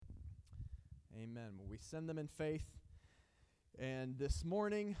Amen. Well, we send them in faith. And this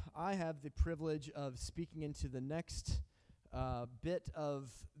morning, I have the privilege of speaking into the next bit of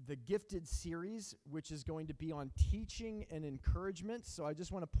the Gifted series, which is going to be on teaching and encouragement. So I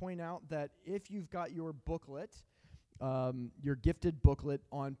just want to point out that if you've got your booklet, your Gifted booklet,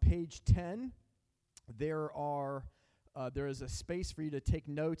 on page 10, there is a space for you to take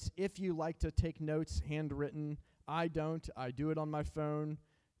notes. If you like to take notes handwritten, I don't. I do it on my phone.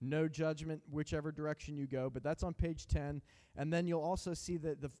 No judgment, whichever direction you go, but that's on page 10. And then you'll also see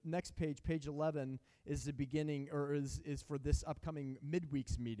that the next page, page 11, is the beginning, or is for this upcoming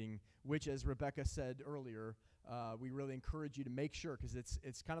midweek's meeting, which, as Rebecca said earlier, we really encourage you to make sure, because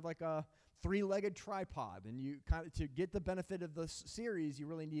it's kind of like a three-legged tripod, and you kind of, to get the benefit of this series, you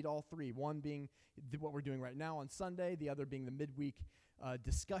really need all three. One being what we're doing right now on Sunday, the other being the midweek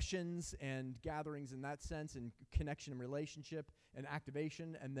discussions and gatherings in that sense, and connection and relationship and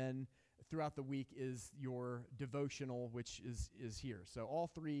activation, and then throughout the week is your devotional, which is here. So all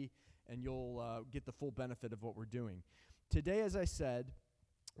three, and you'll get the full benefit of what we're doing. Today, as I said,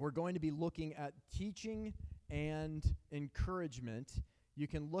 we're going to be looking at teaching and encouragement. You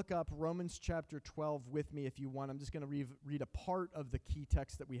can look up Romans chapter 12 with me if you want. I'm just going to read a part of the key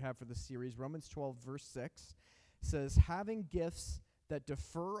text that we have for this series. Romans 12, verse 6 says, "Having gifts that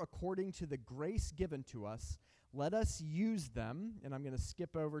differ according to the grace given to us, let us use them." And I'm going to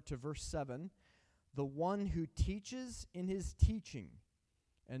skip over to verse 7. "The one who teaches in his teaching,"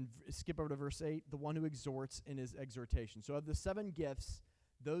 and skip over to verse 8, "the one who exhorts in his exhortation." So of the 7 gifts,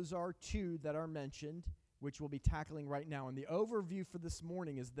 those are 2 that are mentioned, which we'll be tackling right now. And the overview for this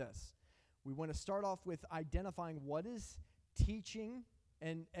morning is this. We want to start off with identifying what is teaching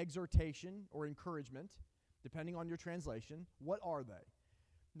and exhortation or encouragement, depending on your translation. What are they?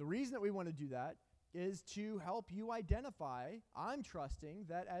 The reason that we want to do that is to help you identify. I'm trusting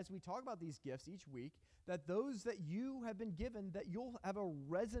that as we talk about these gifts each week, that those that you have been given, that you'll have a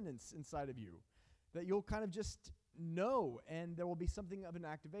resonance inside of you, that you'll kind of just know, and there will be something of an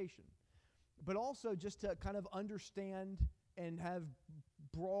activation. But also just to kind of understand and have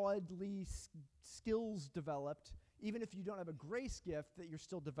broadly skills developed, even if you don't have a grace gift, that you're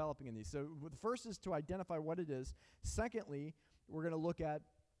still developing in these. So the first is to identify what it is. Secondly, we're going to look at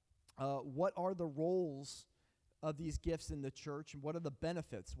what are the roles of these gifts in the church, and what are the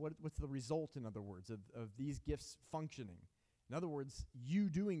benefits? What's the result, in other words, of these gifts functioning? In other words, you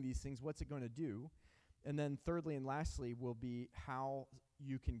doing these things, what's it going to do? And then thirdly and lastly will be how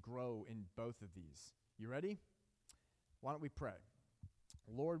you can grow in both of these. You ready? Why don't we pray?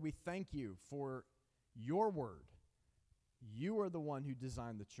 Lord, we thank you for your word. You are the one who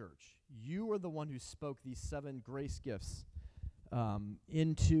designed the church. You are the one who spoke these 7 grace gifts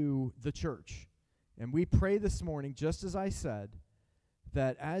into the church. And we pray this morning, just as I said,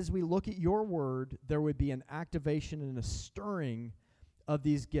 that as we look at your word, there would be an activation and a stirring of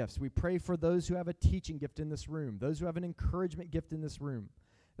these gifts. We pray for those who have a teaching gift in this room, those who have an encouragement gift in this room,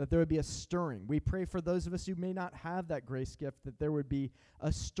 that there would be a stirring. We pray for those of us who may not have that grace gift, that there would be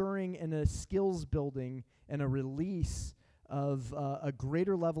a stirring and a skills building and a release of a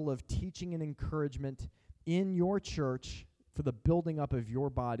greater level of teaching and encouragement in your church for the building up of your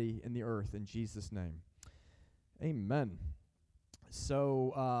body in the earth, in Jesus' name. Amen.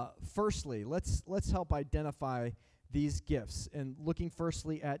 So firstly, let's help identify these gifts, and looking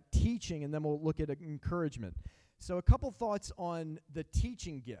firstly at teaching, and then we'll look at encouragement. So a couple thoughts on the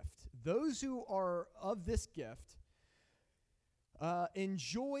teaching gift. Those who are of this gift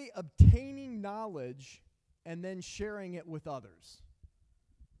enjoy obtaining knowledge and then sharing it with others,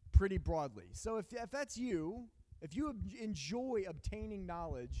 pretty broadly. So if that's you, if you enjoy obtaining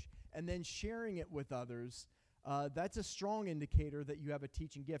knowledge and then sharing it with others, that's a strong indicator that you have a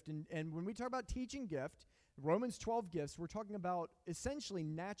teaching gift. And when we talk about teaching gift, Romans 12 gifts, we're talking about essentially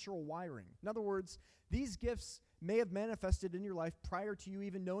natural wiring. In other words, these gifts may have manifested in your life prior to you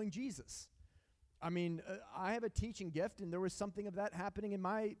even knowing Jesus. I mean, I have a teaching gift, and there was something of that happening in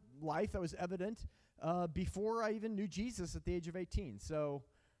my life that was evident before I even knew Jesus at the age of 18. So,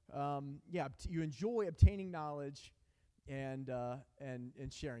 you enjoy obtaining knowledge and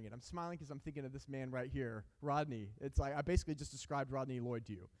sharing it. I'm smiling because I'm thinking of this man right here, Rodney. It's like I basically just described Rodney Lloyd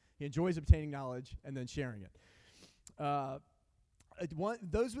to you. He enjoys obtaining knowledge and then sharing it.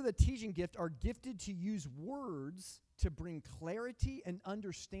 Those with a teaching gift are gifted to use words to bring clarity and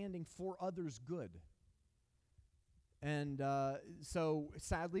understanding for others' good. And so,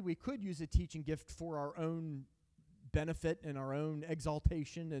 sadly, we could use a teaching gift for our own benefit and our own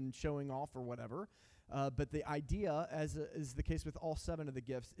exaltation and showing off or whatever. But the idea, as is the case with all 7 of the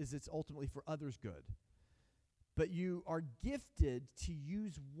gifts, is it's ultimately for others' good. but you are gifted to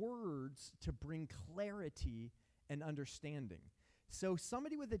use words to bring clarity and understanding. So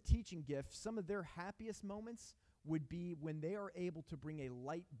somebody with a teaching gift, some of their happiest moments would be when they are able to bring a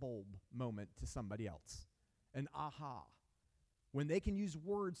light bulb moment to somebody else, an aha. When they can use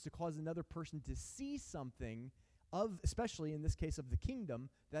words to cause another person to see something of, especially in this case of the kingdom,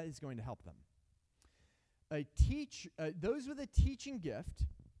 that is going to help them. Those with a teaching gift,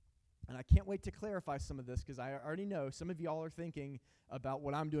 and I can't wait to clarify some of this because I already know some of y'all are thinking about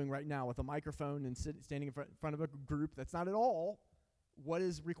what I'm doing right now with a microphone and standing in front of a group. That's not at all what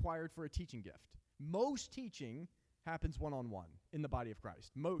is required for a teaching gift. Most teaching happens one-on-one in the body of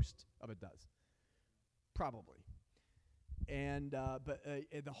Christ. Most of it does. Probably. And but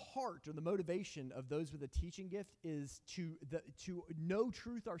the heart or the motivation of those with a teaching gift is to know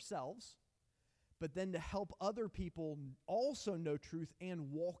truth ourselves, but then to help other people also know truth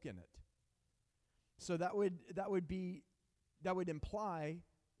and walk in it. So that would imply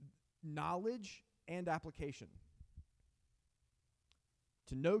knowledge and application.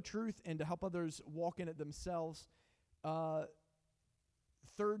 To know truth and to help others walk in it themselves. 3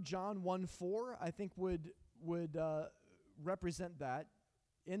 John 1:4, I think would represent that.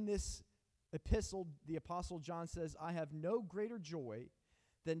 In this epistle, the Apostle John says, I have no greater joy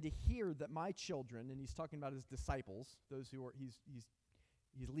than to hear that my children, and he's talking about his disciples, those who are he's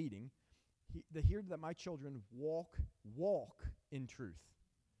leading, to hear that my children walk in truth.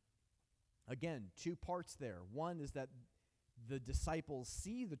 Again, two parts there. One is that the disciples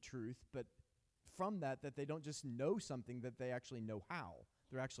see the truth, but from that they don't just know something, that they actually know how.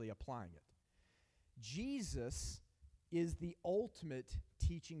 They're actually applying it. Jesus is the ultimate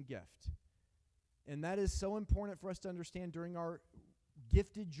teaching gift. And that is so important for us to understand during our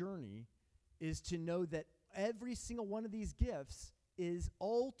gifted journey, is to know that every single one of these gifts is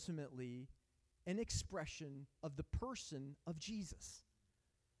ultimately an expression of the person of Jesus.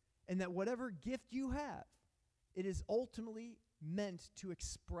 And that whatever gift you have, it is ultimately meant to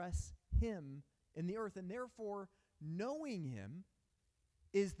express him in the earth. And therefore, knowing him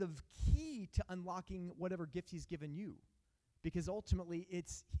is the key to unlocking whatever gift he's given you. Because ultimately,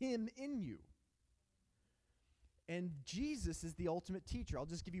 it's him in you. And Jesus is the ultimate teacher. I'll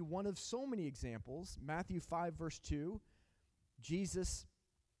just give you one of so many examples. Matthew 5, verse 2. Jesus,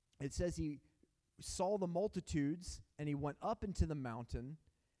 it says he saw the multitudes, and he went up into the mountain.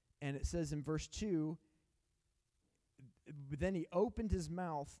 And it says in verse 2, then he opened his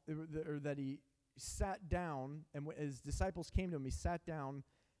mouth, or that he sat down, and his disciples came to him, he sat down,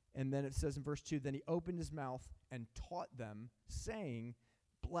 and then it says in verse 2, then he opened his mouth and taught them, saying,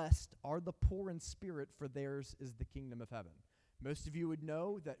 blessed are the poor in spirit, for theirs is the kingdom of heaven. Most of you would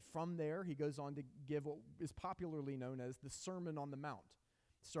know that from there, he goes on to give what is popularly known as the Sermon on the Mount,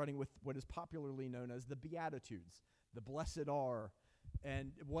 starting with what is popularly known as the Beatitudes, the blessed are.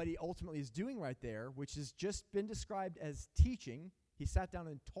 And what he ultimately is doing right there, which has just been described as teaching, he sat down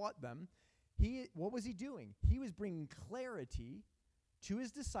and taught them. What was he doing? He was bringing clarity to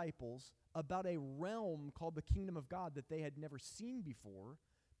his disciples about a realm called the kingdom of God that they had never seen before,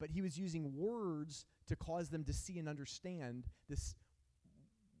 but he was using words to cause them to see and understand this,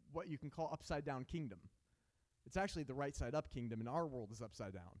 what you can call upside down kingdom. It's actually the right side up kingdom, and our world is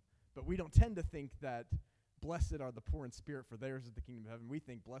upside down. But we don't tend to think that blessed are the poor in spirit, for theirs is the kingdom of heaven. We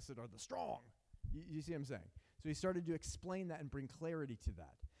think blessed are the strong. You see what I'm saying? So he started to explain that and bring clarity to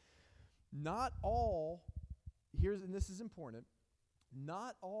that. Not all, and this is important,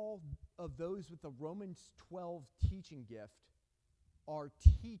 not all of those with the Romans 12 teaching gift are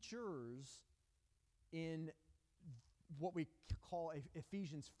teachers in what we call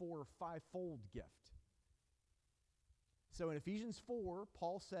Ephesians 4 fivefold gift. So in Ephesians 4,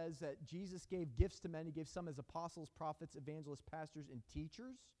 Paul says that Jesus gave gifts to men. He gave some as apostles, prophets, evangelists, pastors, and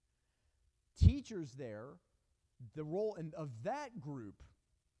teachers. Teachers there, the role of that group,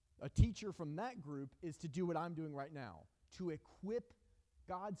 a teacher from that group, is to do what I'm doing right now, to equip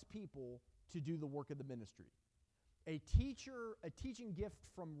God's people to do the work of the ministry. A teaching gift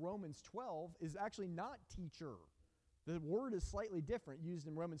from Romans 12 is actually not teacher. The word is slightly different used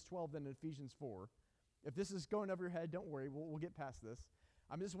in Romans 12 than in Ephesians 4. If this is going over your head, don't worry, we'll get past this.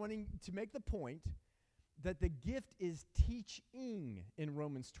 I'm just wanting to make the point that the gift is teaching in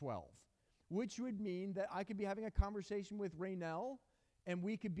Romans 12, which would mean that I could be having a conversation with Raynell, and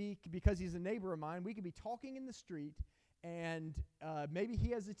we could be, because he's a neighbor of mine, we could be talking in the street, and maybe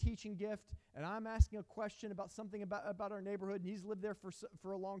he has a teaching gift, and I'm asking a question about something about our neighborhood, and he's lived there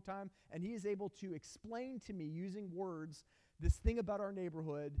for a long time, and he is able to explain to me using words this thing about our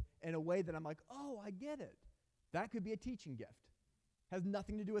neighborhood in a way that I'm like, oh, I get it. That could be a teaching gift. Has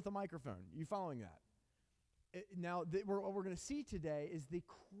nothing to do with a microphone. You following that? What we're going to see today is the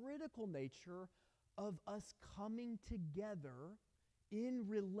critical nature of us coming together in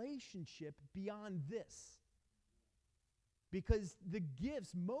relationship beyond this. Because the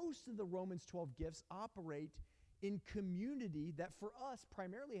gifts, most of the Romans 12 gifts operate in community that for us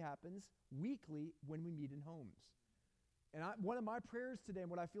primarily happens weekly when we meet in homes. And one of my prayers today and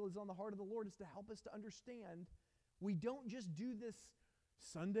what I feel is on the heart of the Lord is to help us to understand we don't just do this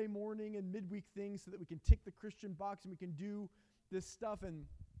Sunday morning and midweek thing so that we can tick the Christian box and we can do this stuff. And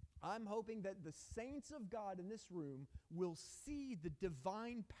I'm hoping that the saints of God in this room will see the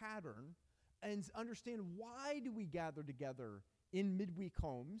divine pattern and understand why do we gather together in midweek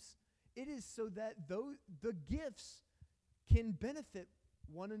homes. It is so that the gifts can benefit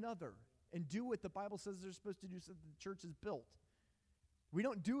one another and do what the Bible says they're supposed to do so that the church is built. We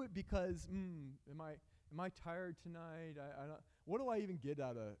don't do it because, am I tired tonight? I don't, what do I even get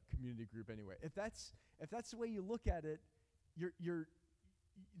out of community group anyway? If that's the way you look at it, your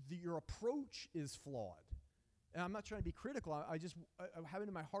approach is flawed. And I'm not trying to be critical. I have it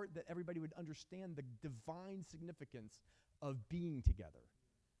in my heart that everybody would understand the divine significance of being together.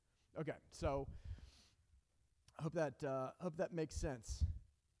 Okay, so I hope that makes sense.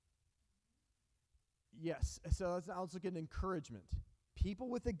 Yes, so let's also get encouragement. People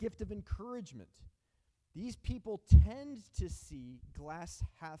with a gift of encouragement. These people tend to see glass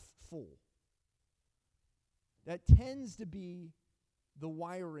half full. That tends to be the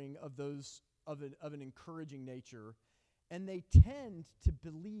wiring of those of an encouraging nature, and they tend to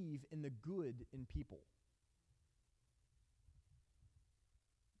believe in the good in people.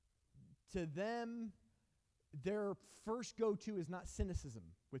 To them, their first go-to is not cynicism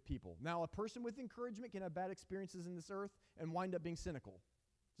with people. Now, a person with encouragement can have bad experiences in this earth and wind up being cynical,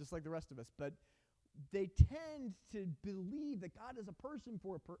 just like the rest of us. But they tend to believe that God is a person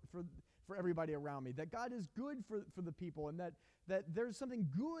for everybody around me, that God is good for the people, and that there's something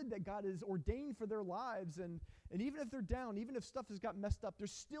good that God has ordained for their lives. And even if they're down, even if stuff has got messed up,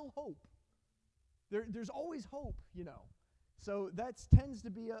 there's still hope. There's always hope, you know. So that tends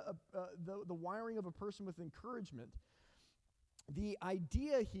to be the wiring of a person with encouragement. The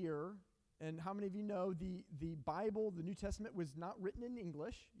idea here, and how many of you know the Bible, the New Testament, was not written in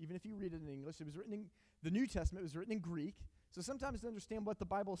English, even if you read it in English. It was written in, the New Testament was written in Greek. So sometimes to understand what the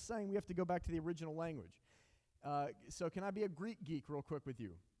Bible is saying, we have to go back to the original language. So can I be a Greek geek real quick with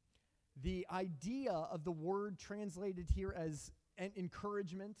you? The idea of the word translated here as an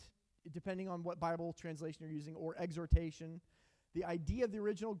encouragement, depending on what Bible translation you're using, or exhortation. The idea of the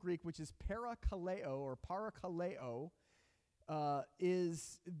original Greek, which is parakaleo or parakaleo,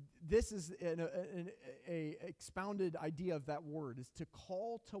 is an expounded idea of that word, is to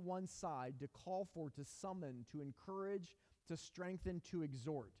call to one side, to call for, to summon, to encourage, to strengthen, to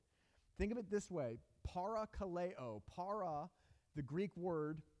exhort. Think of it this way: parakaleo. Para, the Greek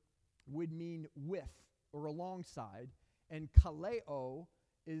word, would mean with or alongside, and kaleo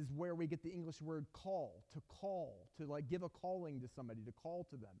is where we get the English word call, to like give a calling to somebody, to call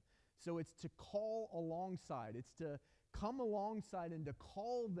to them. So it's to call alongside. It's to come alongside and to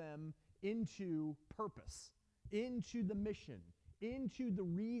call them into purpose, into the mission, into the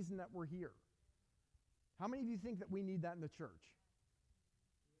reason that we're here. How many of you think that we need that in the church?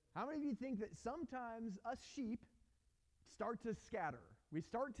 How many of you think that sometimes us sheep start to scatter? We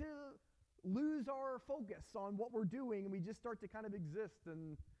start to lose our focus on what we're doing, and we just start to kind of exist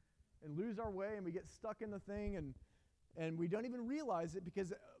and lose our way, and we get stuck in the thing, and we don't even realize it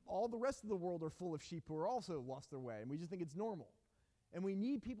because all the rest of the world are full of sheep who are also lost their way, and we just think it's normal. And we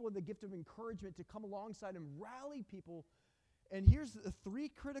need people with the gift of encouragement to come alongside and rally people. And here's the three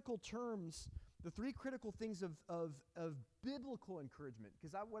critical terms, the three critical things of biblical encouragement.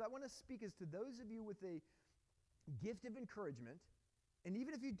 Because what I want to speak is to those of you with a gift of encouragement. And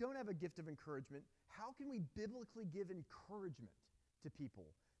even if you don't have a gift of encouragement, how can we biblically give encouragement to people?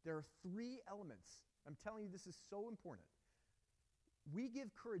 There are three elements. I'm telling you, this is so important. We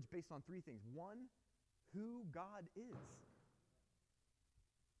give courage based on three things. One, who God is.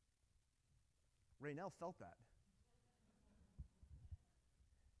 Raynell felt that.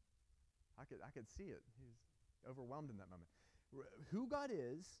 I could see it. He was overwhelmed in that moment. Who God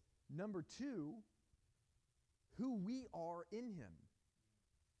is. Number two, who we are in Him.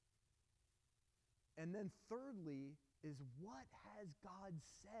 And then thirdly is, what has God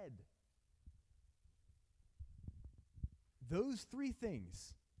said? Those three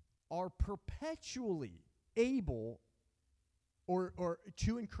things are perpetually able or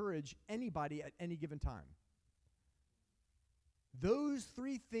to encourage anybody at any given time. Those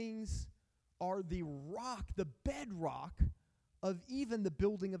three things are the rock, the bedrock of even the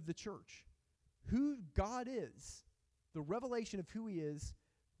building of the church. who God is, the revelation of who he is,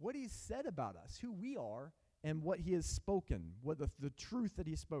 what he's said about us, who we are, and what he has spoken, what the truth that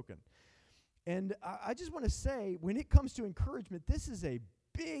he's spoken. And I just want to say, when it comes to encouragement, this is a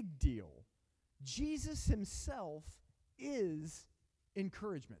big deal. Jesus himself is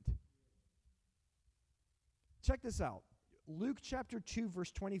encouragement. Check this out. Luke chapter 2,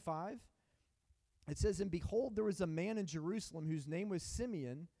 verse 25. It says, "And behold, there was a man in Jerusalem whose name was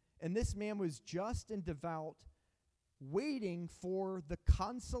Simeon, and this man was just and devout, waiting for the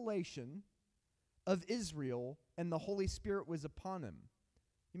consolation of Israel, and the Holy Spirit was upon him."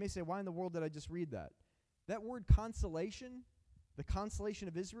 You may say, why in the world did I just read that? That word consolation, the consolation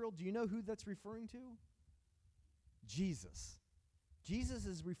of Israel, do you know who that's referring to? Jesus. Jesus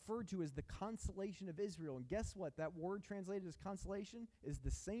is referred to as the consolation of Israel. And guess what? That word translated as consolation is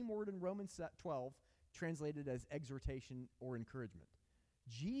the same word in Romans 12 translated as exhortation or encouragement.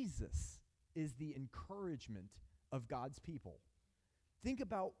 Jesus is the encouragement of God's people. Think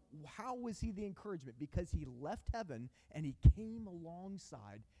about, how was he the encouragement? Because he left heaven and he came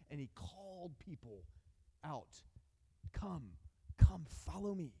alongside and he called people out. Come,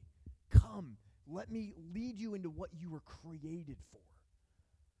 follow me. Come, let me lead you into what you were created for.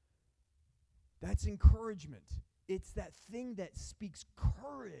 That's encouragement. It's that thing that speaks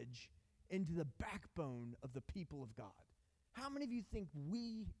courage into the backbone of the people of God. How many of you think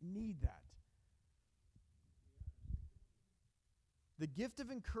we need that? The gift of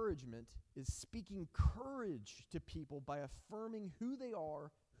encouragement is speaking courage to people by affirming who they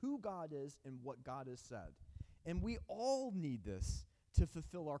are, who God is, and what God has said. And we all need this to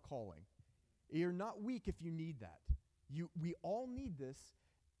fulfill our calling. You're not weak if you need that. We all need this.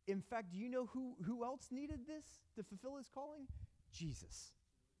 In fact, do you know who else needed this to fulfill his calling? Jesus.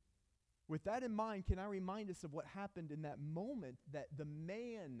 With that in mind, can I remind us of what happened in that moment that the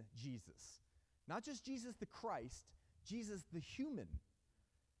man Jesus, not just Jesus the Christ, Jesus the human,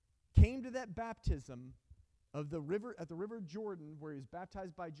 came to that baptism of the river at the river Jordan where he was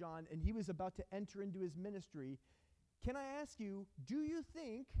baptized by John, and he was about to enter into his ministry. Can I ask you, do you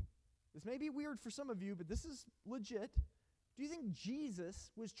think, this may be weird for some of you, but this is legit, do you think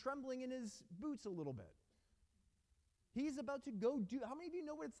Jesus was trembling in his boots a little bit? He's about to go do, how many of you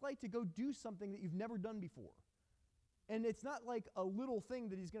know what it's like to go do something that you've never done before? And it's not like a little thing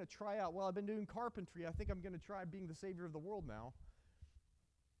that he's going to try out. Well, I've been doing carpentry. I think I'm going to try being the Savior of the world now.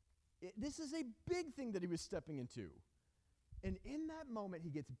 This is a big thing that he was stepping into. And in that moment, he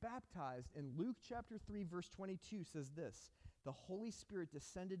gets baptized. And Luke chapter 3, verse 22 says this, "The Holy Spirit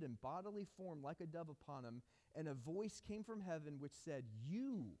descended in bodily form like a dove upon him, and a voice came from heaven which said,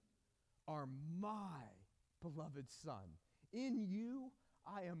 'You are my beloved Son. In you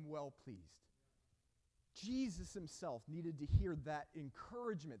I am well pleased.'" Jesus himself needed to hear that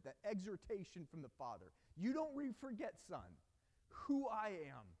encouragement, that exhortation from the Father. You don't forget, son, who I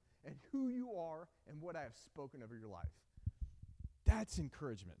am and who you are and what I have spoken over your life. That's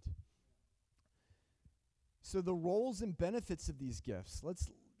encouragement. So the roles and benefits of these gifts,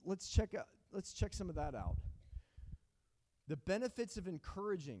 let's check some of that out. The benefits of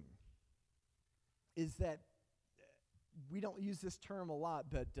encouraging is that we don't use this term a lot,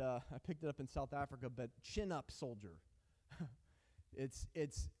 but I picked it up in South Africa, but chin up soldier. It's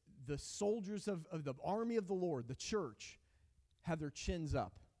the soldiers of the army of the Lord, the church, have their chins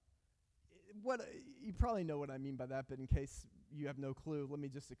up. You probably know what I mean by that, but in case you have no clue, let me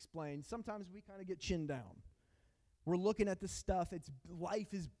just explain. Sometimes we kind of get chinned down. We're looking at this stuff.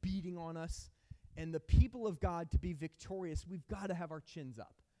 Life is beating on us. And the people of God, to be victorious, we've got to have our chins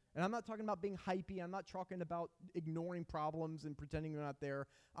up. And I'm not talking about being hypey. I'm not talking about ignoring problems and pretending they're not there.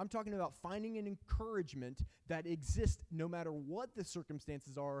 I'm talking about finding an encouragement that exists no matter what the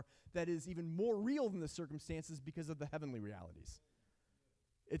circumstances are, that is even more real than the circumstances because of the heavenly realities.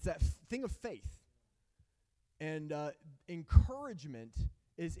 It's that thing of faith. And encouragement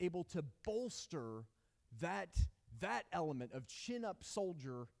is able to bolster that element of chin-up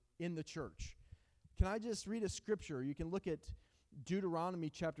soldier in the church. Can I just read a scripture? You can look at Deuteronomy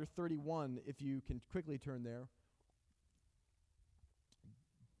chapter 31, if you can quickly turn there.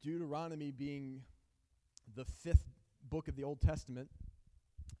 Deuteronomy being the 5th book of the Old Testament.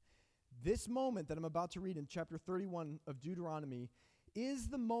 This moment that I'm about to read in chapter 31 of Deuteronomy is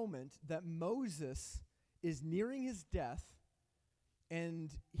the moment that Moses is nearing his death,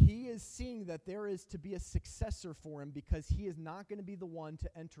 and he is seeing that there is to be a successor for him because he is not going to be the one to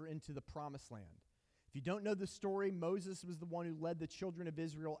enter into the promised land. If you don't know the story, Moses was the one who led the children of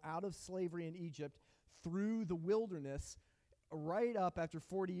Israel out of slavery in Egypt through the wilderness, right up after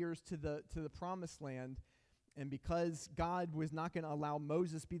 40 years to the promised land. And because God was not going to allow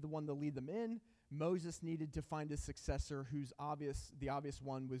Moses be the one to lead them in, Moses needed to find a successor the obvious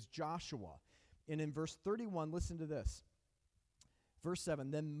one was Joshua. And in verse 31, listen to this. Verse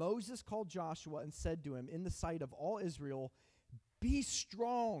 7, then Moses called Joshua and said to him in the sight of all Israel, be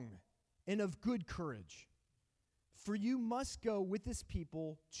strong and of good courage, for you must go with this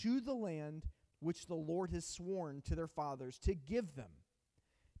people to the land which the Lord has sworn to their fathers to give them.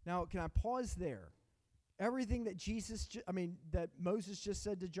 Now, can I pause there? Everything that that Moses just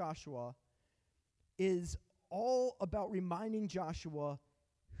said to Joshua is all about reminding Joshua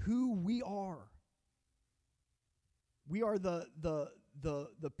who we are. We are the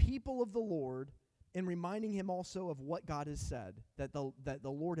people of the Lord, and reminding him also of what God has said, that the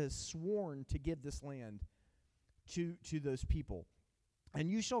Lord has sworn to give this land to those people. And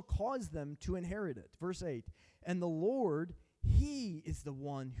you shall cause them to inherit it. Verse 8, and the Lord, he is the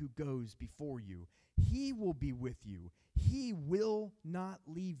one who goes before you. He will be with you. He will not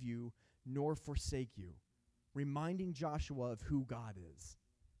leave you nor forsake you. Reminding Joshua of who God is.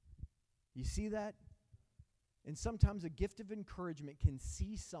 You see that? And sometimes a gift of encouragement can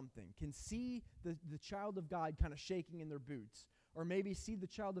see something, can see the child of God kind of shaking in their boots, or maybe see the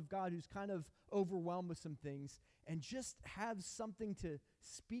child of God who's kind of overwhelmed with some things, and just have something to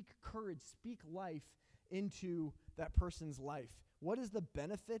speak courage, speak life into that person's life. What is the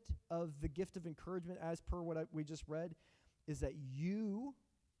benefit of the gift of encouragement as per what we just read? Is that you,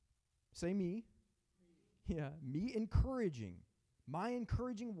 say me, me encouraging, my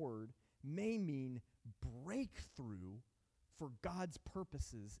encouraging word may mean breakthrough for God's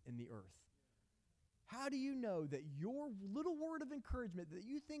purposes in the earth. How do you know that your little word of encouragement that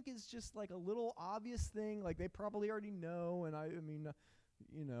you think is just like a little obvious thing, like they probably already know, and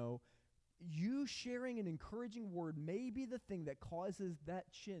you sharing an encouraging word may be the thing that causes that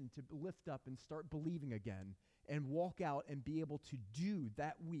chin to lift up and start believing again and walk out and be able to do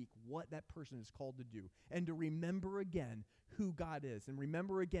that week what that person is called to do, and to remember again who God is, and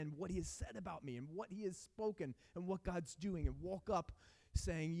remember again what he has said about me and what he has spoken and what God's doing, and walk up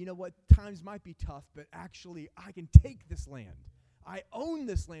saying, you know what, times might be tough, but actually I can take this land. I own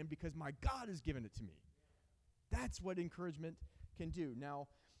this land because my God has given it to me. That's what encouragement can do. Now,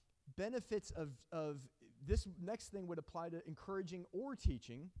 benefits of this next thing would apply to encouraging or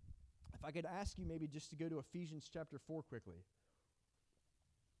teaching. If I could ask you maybe just to go to Ephesians chapter 4 quickly.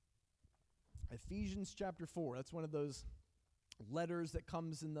 Ephesians chapter 4, that's one of those letters that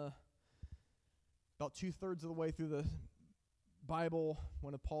comes in about 2/3 of the way through the Bible,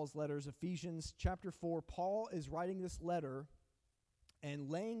 one of Paul's letters. Ephesians chapter 4, Paul is writing this letter and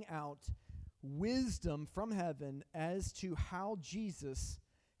laying out wisdom from heaven as to how Jesus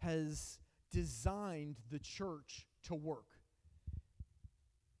has designed the church to work.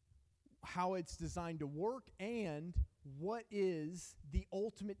 How it's designed to work, and what is the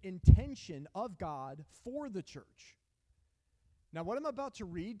ultimate intention of God for the church. Now, what I'm about to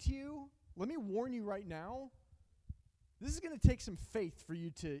read to you, let me warn you right now, this is going to take some faith for you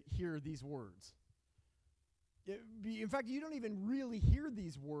to hear these words. In fact, you don't even really hear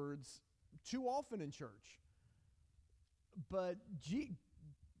these words too often in church. But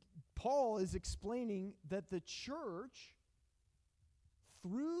Paul is explaining that the church,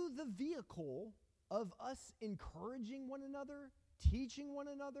 through the vehicle of us encouraging one another, teaching one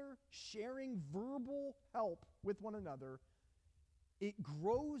another, sharing verbal help with one another, it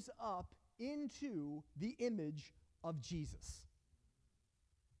grows up into the image of Jesus.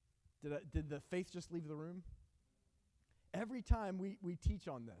 Did the faith just leave the room? Every time we teach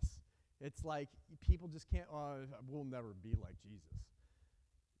on this, it's like people just can't, we'll never be like Jesus.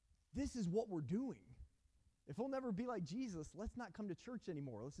 This is what we're doing. If we'll never be like Jesus, let's not come to church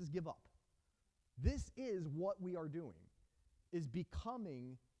anymore. Let's just give up. This is what we are doing, is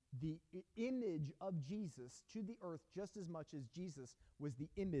becoming the image of Jesus to the earth just as much as Jesus was the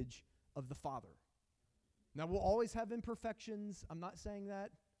image of the Father. Now, we'll always have imperfections. I'm not saying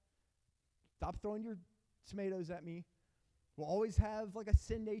that. Stop throwing your tomatoes at me. We'll always have like a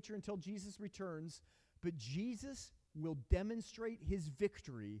sin nature until Jesus returns, but Jesus will demonstrate his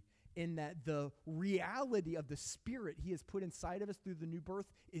victory in that the reality of the Spirit he has put inside of us through the new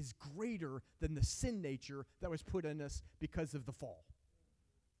birth is greater than the sin nature that was put in us because of the fall.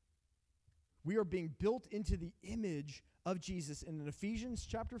 We are being built into the image of Jesus. And in Ephesians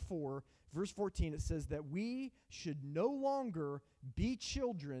chapter 4, verse 14, it says that we should no longer be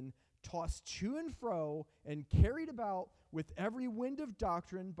children tossed to and fro and carried about with every wind of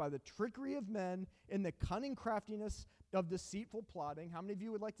doctrine by the trickery of men and the cunning craftiness of deceitful plotting. How many of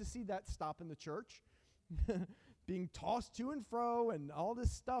you would like to see that stop in the church? Being tossed to and fro and all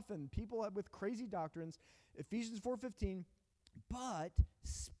this stuff and people with crazy doctrines. Ephesians 4:15, but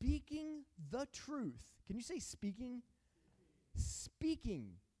speaking the truth. Can you say speaking?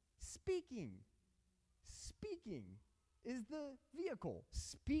 Speaking. Speaking. Speaking is the vehicle.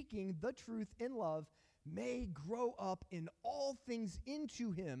 Speaking the truth in love may grow up in all things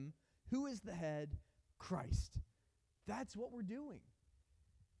into him who is the head, Christ. That's what we're doing.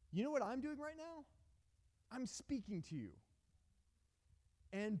 You know what I'm doing right now? I'm speaking to you.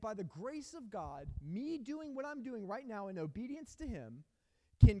 And by the grace of God, me doing what I'm doing right now in obedience to him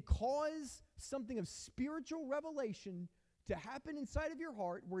can cause something of spiritual revelation to happen inside of your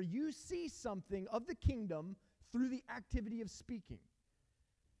heart where you see something of the kingdom through the activity of speaking.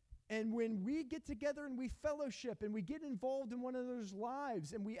 And when we get together and we fellowship and we get involved in one another's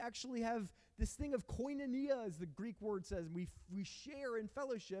lives and we actually have this thing of koinonia, as the Greek word says, and we share in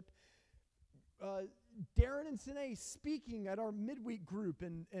fellowship, Darren and Sine speaking at our midweek group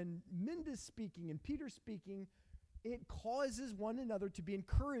and Minda speaking and Peter speaking, it causes one another to be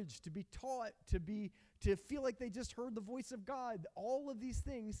encouraged, to be taught, to feel like they just heard the voice of God. All of these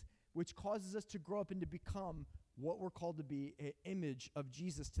things which causes us to grow up and to become what we're called to be, an image of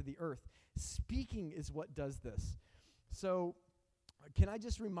Jesus to the earth. Speaking is what does this. So can I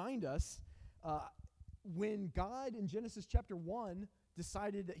just remind us, when God in Genesis chapter 1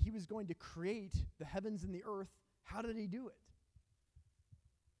 decided that he was going to create the heavens and the earth, how did he do it?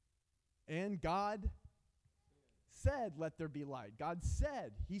 And God said, let there be light. God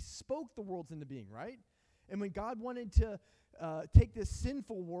said, he spoke the worlds into being, right? And when God wanted to take this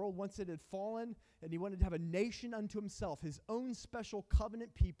sinful world once it had fallen, and he wanted to have a nation unto himself, his own special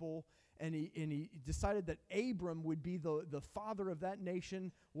covenant people, and he decided that Abram would be the father of that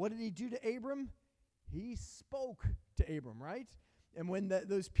nation. What did he do to Abram? He spoke to Abram, right? And when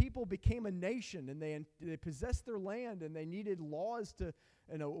those people became a nation and they possessed their land and they needed laws to,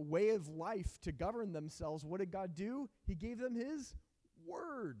 and a way of life to govern themselves, what did God do? He gave them his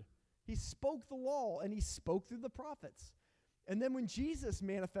word. He spoke the law and he spoke through the prophets. And then when Jesus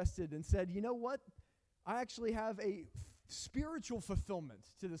manifested and said, you know what? I actually have a spiritual fulfillment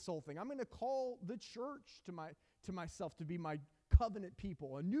to this whole thing. I'm going to call the church to myself to be my covenant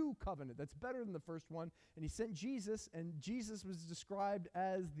people, a new covenant that's better than the first one. And he sent Jesus, and Jesus was described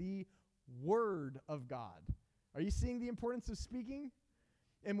as the Word of God. Are you seeing the importance of speaking?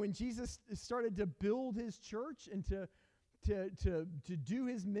 And when Jesus started to build his church and to do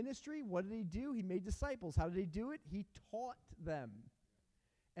his ministry, what did he do? He made disciples. How did he do it? He taught them.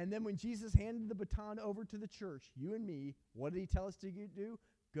 And then when Jesus handed the baton over to the church, you and me, what did he tell us to do?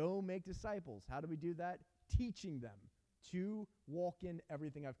 Go make disciples. How do we do that? Teaching them to walk in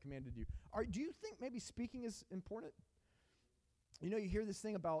everything I've commanded you. Do you think maybe speaking is important? You know, you hear this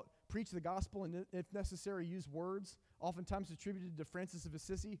thing about preach the gospel and if necessary use words, oftentimes attributed to Francis of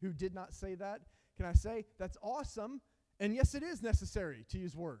Assisi, who did not say that. Can I say that's awesome? And yes, it is necessary to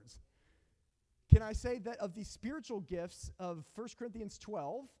use words. Can I say that of the spiritual gifts of 1 Corinthians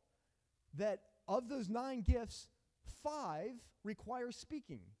 12, that of those 9 gifts, 5 require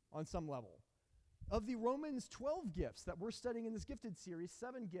speaking on some level? Of the Romans 12 gifts that we're studying in this gifted series,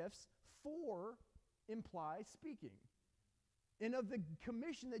 7 gifts, 4 imply speaking. And of the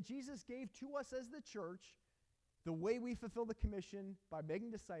commission that Jesus gave to us as the church, the way we fulfill the commission by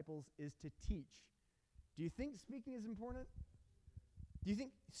making disciples is to teach. Do you think speaking is important? Do you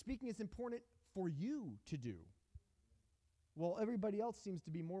think speaking is important for you to do? Well, everybody else seems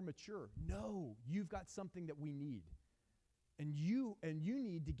to be more mature. No, you've got something that we need. And you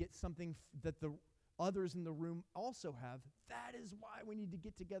need to get something that the others in the room also have. That is why we need to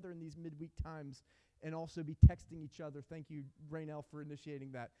get together in these midweek times and also be texting each other. Thank you, Raynell, for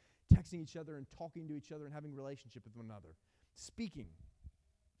initiating that. Texting each other and talking to each other and having a relationship with one another. Speaking.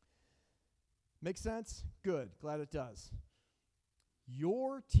 Make sense? Good. Glad it does.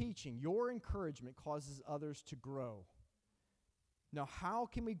 Your teaching, your encouragement causes others to grow. Now, how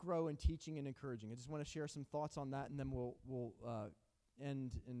can we grow in teaching and encouraging? I just want to share some thoughts on that, and then we'll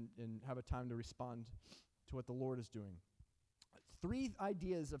end and have a time to respond to what the Lord is doing. 3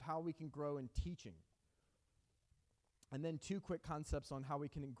 ideas of how we can grow in teaching. And then 2 quick concepts on how we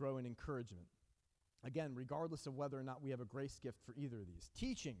can grow in encouragement. Again, regardless of whether or not we have a grace gift for either of these.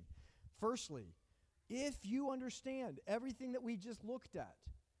 Teaching. Firstly, if you understand everything that we just looked at,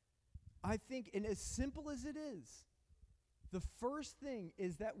 I think, and as simple as it is, the first thing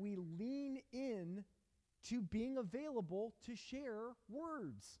is that we lean in to being available to share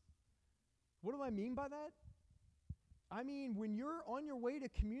words. What do I mean by that? I mean, when you're on your way to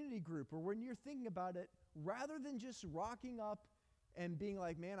community group or when you're thinking about it, rather than just rocking up and being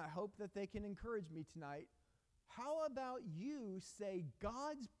like, man, I hope that they can encourage me tonight, how about you say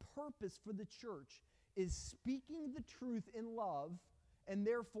God's purpose for the church is speaking the truth in love, and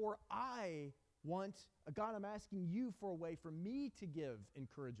therefore God, I'm asking you for a way for me to give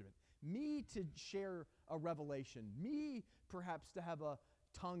encouragement, me to share a revelation, me perhaps to have a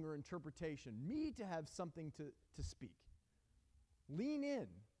tongue or interpretation, me to have something to speak. Lean in.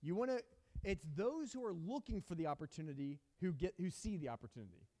 It's those who are looking for the opportunity who see the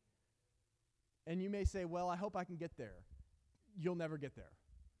opportunity. And you may say, well, I hope I can get there. You'll never get there.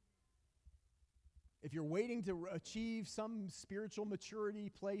 If you're waiting to achieve some spiritual maturity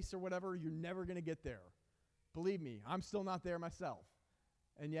place or whatever, you're never going to get there. Believe me, I'm still not there myself.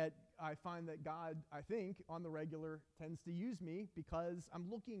 And yet, I find that God, I think, on the regular, tends to use me because I'm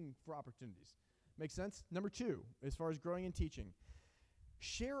looking for opportunities. Make sense? Number 2, as far as growing and teaching,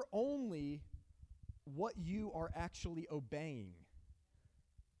 share only what you are actually obeying.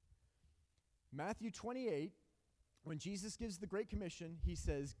 Matthew 28, when Jesus gives the Great Commission, he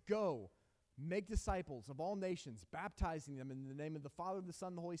says, "Go, make disciples of all nations, baptizing them in the name of the Father, the Son,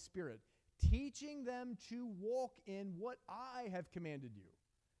 and the Holy Spirit, teaching them to walk in what I have commanded you."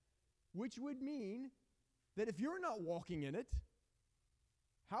 Which would mean that if you're not walking in it,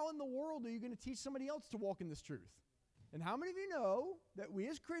 how in the world are you going to teach somebody else to walk in this truth? And how many of you know that we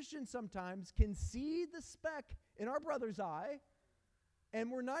as Christians sometimes can see the speck in our brother's eye, and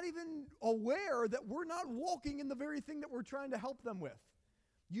we're not even aware that we're not walking in the very thing that we're trying to help them with?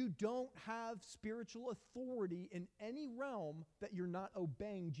 You don't have spiritual authority in any realm that you're not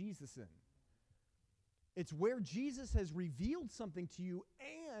obeying Jesus in. It's where Jesus has revealed something to you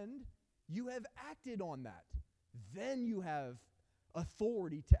and you have acted on that. Then you have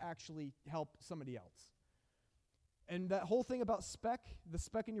authority to actually help somebody else. And that whole thing about the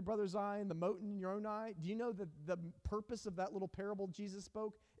speck in your brother's eye and the mote in your own eye, do you know that the purpose of that little parable Jesus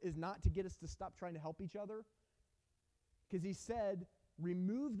spoke is not to get us to stop trying to help each other? Because he said,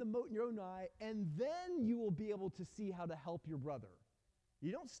 remove the mote in your own eye, and then you will be able to see how to help your brother.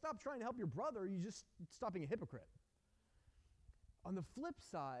 You don't stop trying to help your brother, you just stop being a hypocrite. On the flip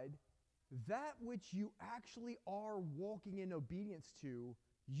side, that which you actually are walking in obedience to,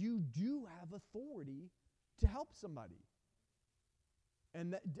 you do have authority to help somebody.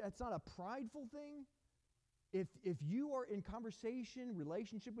 And that's not a prideful thing. If you are in conversation,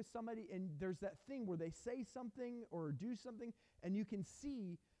 relationship with somebody, and there's that thing where they say something or do something, and you can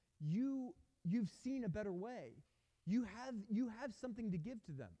see you've seen a better way. You have something to give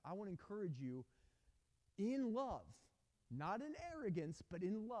to them. I want to encourage you in love, not in arrogance, but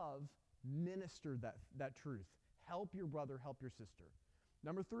in love, minister that truth. Help your brother, help your sister.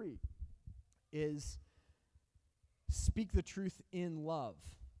 Number 3 is speak the truth in love.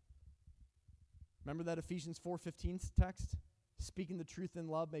 Remember that Ephesians 4:15 text? Speaking the truth in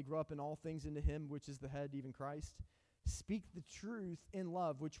love may grow up in all things into him, which is the head, even Christ. Speak the truth in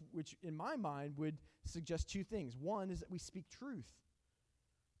love, which in my mind would suggest 2 things. One is that we speak truth.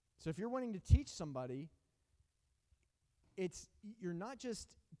 So if you're wanting to teach somebody, you're not just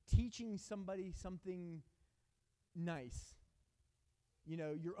teaching somebody something nice,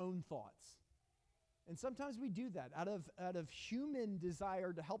 your own thoughts. And sometimes we do that out of human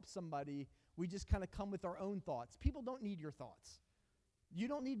desire to help somebody. We just kind of come with our own thoughts. People don't need your thoughts. You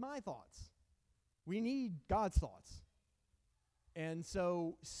don't need my thoughts. We need God's thoughts. And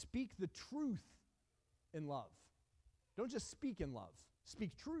so speak the truth in love. Don't just speak in love.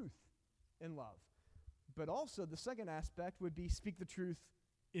 Speak truth in love. But also the second aspect would be speak the truth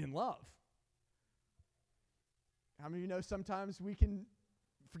in love. How many of you know sometimes we can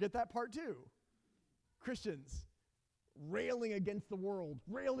forget that part too? Christians railing against the world,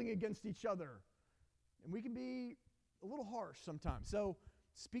 railing against each other. And we can be a little harsh sometimes. So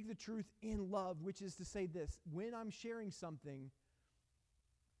speak the truth in love, which is to say this: when I'm sharing something,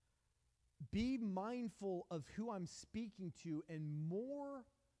 be mindful of who I'm speaking to and more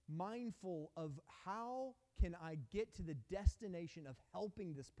mindful of how can I get to the destination of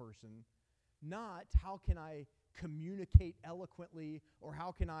helping this person, not how can I communicate eloquently or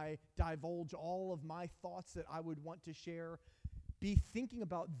how can I divulge all of my thoughts that I would want to share. Be thinking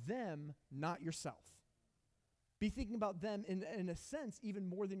about them, not yourself. Be thinking about them in a sense even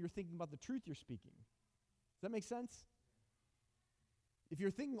more than you're thinking about the truth you're speaking. Does that make sense? If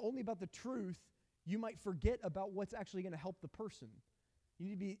you're thinking only about the truth, you might forget about what's actually going to help the person. You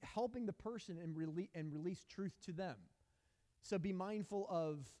need to be helping the person and release truth to them. So be mindful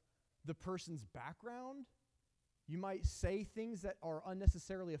of the person's background. You might say things that are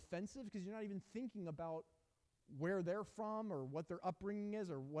unnecessarily offensive because you're not even thinking about where they're from or what their upbringing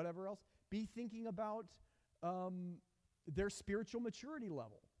is or whatever else. Be thinking about their spiritual maturity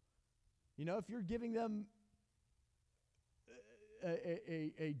level. If you're giving them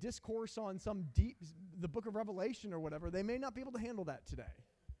a discourse on the book of Revelation or whatever, they may not be able to handle that today.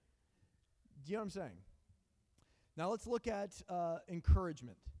 Do you know what I'm saying? Now let's look at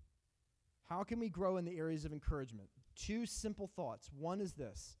encouragement. How can we grow in the areas of encouragement? 2 simple thoughts. One is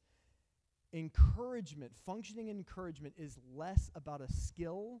this. Encouragement, functioning in encouragement is less about a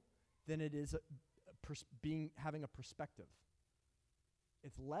skill than it is having a perspective.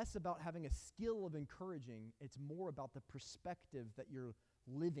 It's less about having a skill of encouraging. It's more about the perspective that you're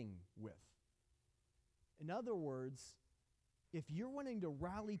living with. In other words, if you're wanting to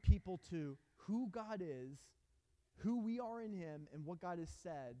rally people to who God is, who we are in Him, and what God has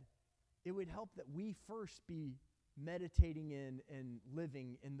said, it would help that we first be meditating in and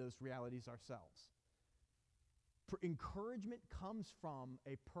living in those realities ourselves. Encouragement comes from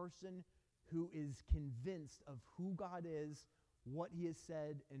a person who is convinced of who God is, what He has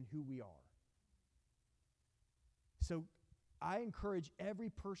said, and who we are. So I encourage every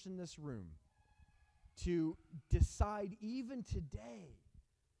person in this room to decide even today,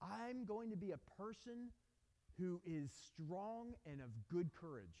 I'm going to be a person who is strong and of good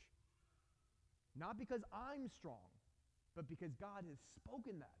courage. Not because I'm strong, but because God has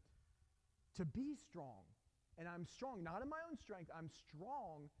spoken that. To be strong. And I'm strong, not in my own strength. I'm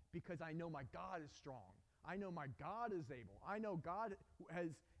strong because I know my God is strong. I know my God is able. I know God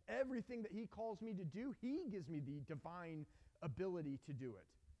has everything that He calls me to do. He gives me the divine ability to do it.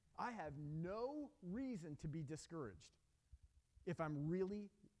 I have no reason to be discouraged if I'm really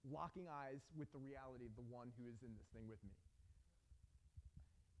locking eyes with the reality of the one who is in this thing with me.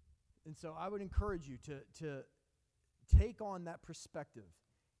 And so I would encourage you to take on that perspective.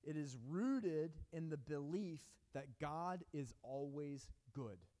 It is rooted in the belief that God is always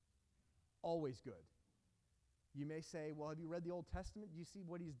good. Always good. You may say, well, have you read the Old Testament? Do you see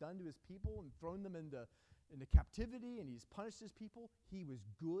what He's done to His people and thrown them into captivity, and He's punished His people? He was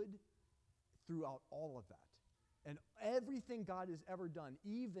good throughout all of that. And everything God has ever done,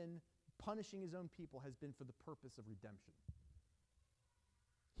 even punishing His own people, has been for the purpose of redemption.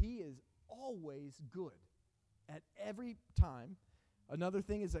 He is always good at every time. Another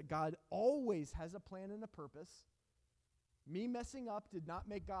thing is that God always has a plan and a purpose. Me messing up did not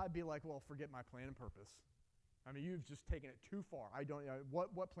make God be like, well, forget my plan and purpose. I mean, you've just taken it too far.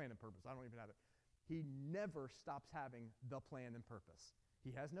 What plan and purpose? I don't even have it. He never stops having the plan and purpose.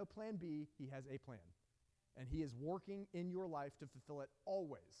 He has no plan B. He has a plan. And He is working in your life to fulfill it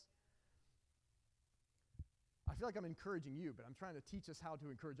always. I feel like I'm encouraging you, but I'm trying to teach us how to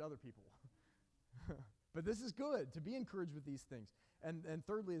encourage other people. But this is good, to be encouraged with these things. And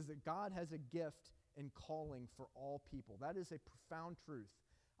thirdly is that God has a gift and calling for all people. That is a profound truth.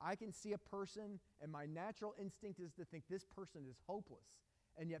 I can see a person, and my natural instinct is to think this person is hopeless.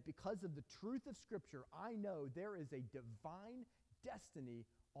 And yet because of the truth of Scripture, I know there is a divine destiny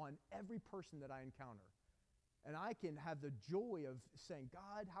on every person that I encounter. And I can have the joy of saying,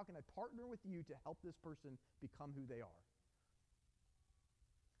 God, how can I partner with you to help this person become who they are?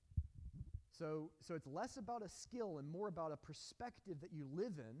 So it's less about a skill and more about a perspective that you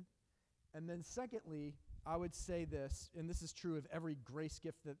live in. And then secondly, I would say this, and this is true of every grace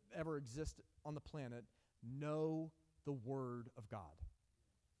gift that ever exists on the planet, know the Word of God.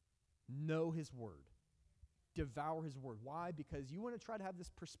 Know His Word. Devour His Word. Why? Because you want to try to have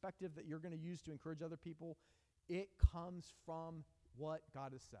this perspective that you're going to use to encourage other people. It comes from what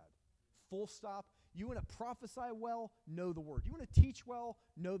God has said. Full stop. You want to prophesy well? Know the Word. You want to teach well?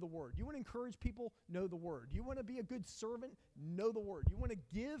 Know the Word. You want to encourage people? Know the Word. You want to be a good servant? Know the Word. You want to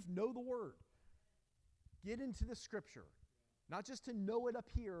give? Know the Word. Get into the Scripture. Not just to know it up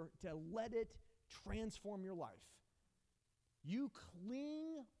here, to let it transform your life. You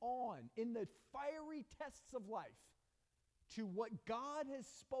cling on in the fiery tests of life to what God has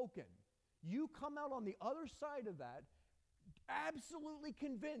spoken. You come out on the other side of that absolutely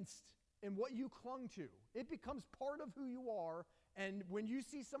convinced in what you clung to. It becomes part of who you are, and when you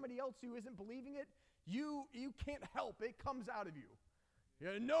see somebody else who isn't believing it, you can't help. It comes out of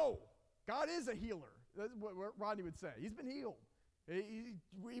you. No, God is a healer. That's what Rodney would say. He's been healed.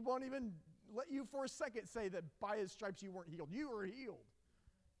 He won't even let you for a second say that by His stripes you weren't healed. You were healed.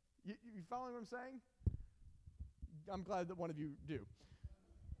 You following what I'm saying? I'm glad that one of you do.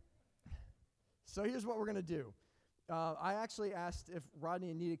 So here's what we're going to do. I actually asked if Rodney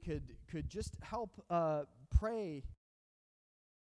and Nita could just help pray